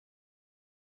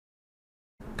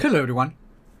Hello everyone!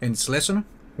 In this lesson,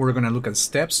 we're going to look at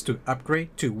steps to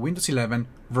upgrade to Windows 11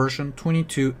 version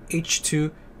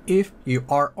 22H2 if you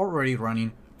are already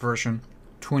running version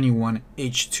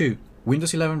 21H2.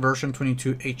 Windows 11 version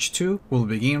 22H2 will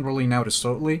begin rolling out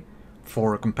slowly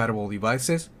for compatible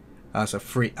devices as a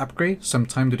free upgrade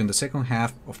sometime during the second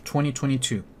half of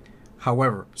 2022.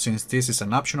 However, since this is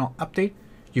an optional update,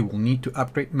 you will need to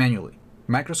upgrade manually.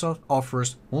 Microsoft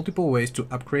offers multiple ways to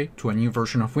upgrade to a new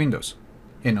version of Windows.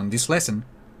 And on this lesson,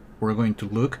 we're going to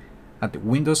look at the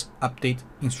Windows Update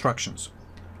instructions.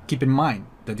 Keep in mind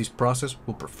that this process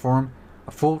will perform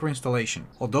a full reinstallation.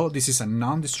 Although this is a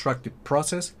non-destructive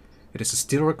process, it is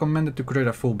still recommended to create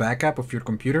a full backup of your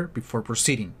computer before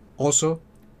proceeding. Also,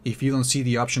 if you don't see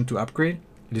the option to upgrade,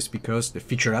 it is because the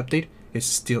feature update is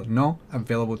still not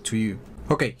available to you.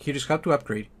 Okay, here is how to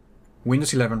upgrade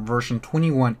Windows 11 version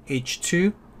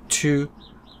 21H2 to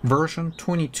version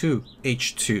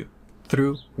 22H2.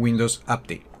 Through Windows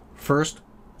Update. First,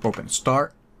 open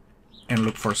Start and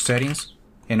look for Settings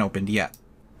and open the app.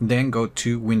 Then go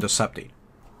to Windows Update.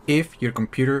 If your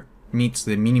computer meets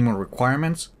the minimum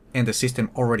requirements and the system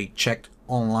already checked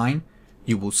online,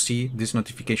 you will see this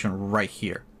notification right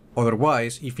here.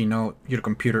 Otherwise, if you know your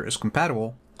computer is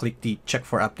compatible, click the Check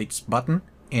for Updates button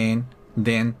and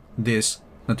then this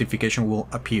notification will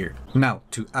appear. Now,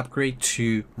 to upgrade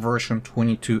to version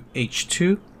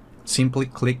 22H2, simply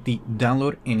click the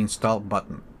Download and Install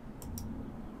button.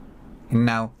 And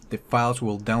now the files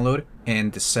will download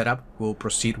and the setup will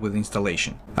proceed with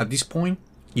installation. At this point,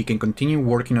 you can continue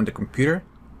working on the computer,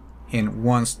 and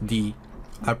once the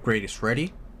upgrade is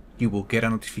ready, you will get a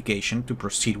notification to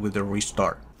proceed with the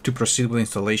restart. To proceed with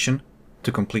installation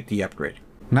to complete the upgrade.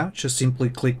 Now just simply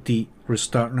click the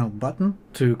Restart Now button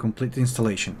to complete the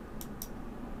installation.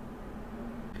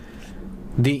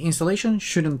 The installation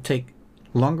shouldn't take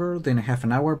longer than half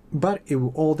an hour, but it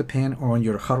will all depend on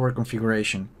your hardware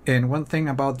configuration. And one thing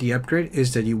about the upgrade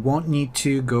is that you won't need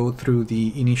to go through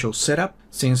the initial setup,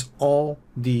 since all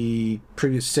the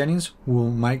previous settings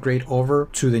will migrate over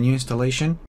to the new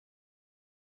installation.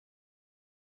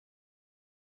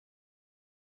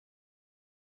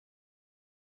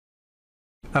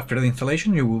 After the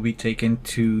installation, you will be taken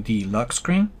to the lock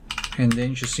screen, and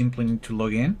then you simply need to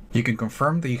log in. You can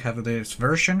confirm that you have this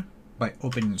version by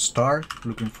opening Start,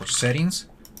 looking for Settings,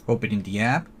 opening the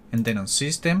app, and then on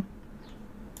System,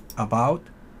 About,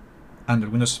 under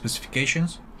Windows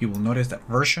Specifications, you will notice that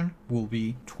version will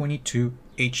be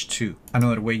 22H2.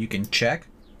 Another way you can check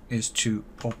is to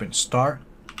open Start,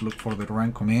 look for the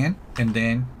run command, and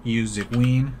then use the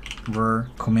win-ver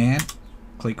command.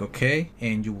 Click OK,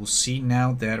 and you will see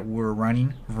now that we're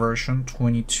running version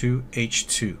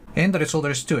 22H2. And that is all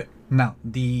there is to it. Now,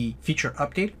 the feature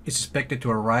update is expected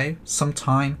to arrive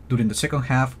sometime during the second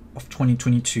half of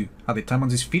 2022. At the time of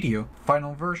this video,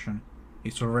 final version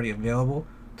is already available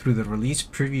through the release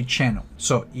preview channel.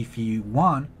 So if you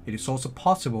want, it is also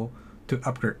possible to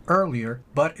upgrade earlier,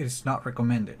 but it is not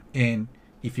recommended. And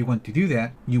if you want to do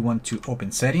that, you want to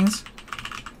open Settings,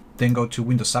 then go to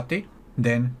Windows Update,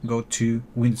 then go to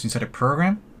Windows Insider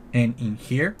Program, and in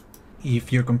here,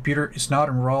 if your computer is not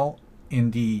enrolled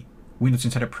in the Windows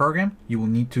Insider Program, you will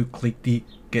need to click the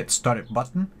Get Started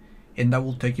button, and that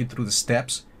will take you through the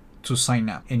steps to sign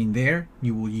up. And in there,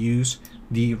 you will use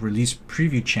the release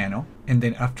preview channel, and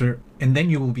then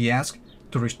you will be asked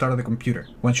to restart the computer.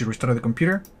 Once you restart the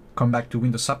computer, come back to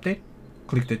Windows Update,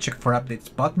 click the Check for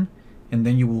Updates button, and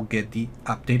then you will get the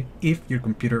update if your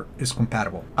computer is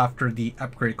compatible. After the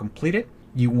upgrade completed,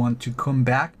 you want to come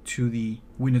back to the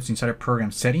Windows Insider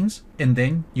Program settings, and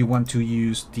then you want to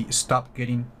use the Stop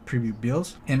Getting Preview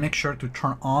Builds and make sure to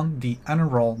turn on the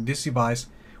Unenroll this device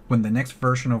when the next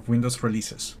version of Windows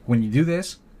releases. When you do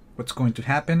this, what's going to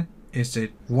happen is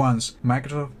that once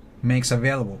Microsoft makes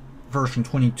available version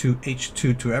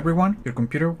 22H2 to everyone, your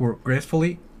computer will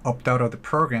gracefully opt out of the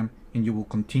program, and you will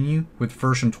continue with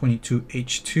version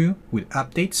 22H2 with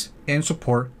updates and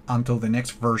support until the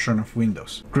next version of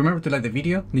Windows. Remember to like the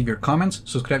video, leave your comments,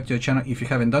 subscribe to the channel if you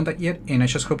haven't done that yet, and I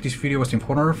just hope this video was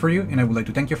informative for you, and I would like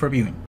to thank you for viewing.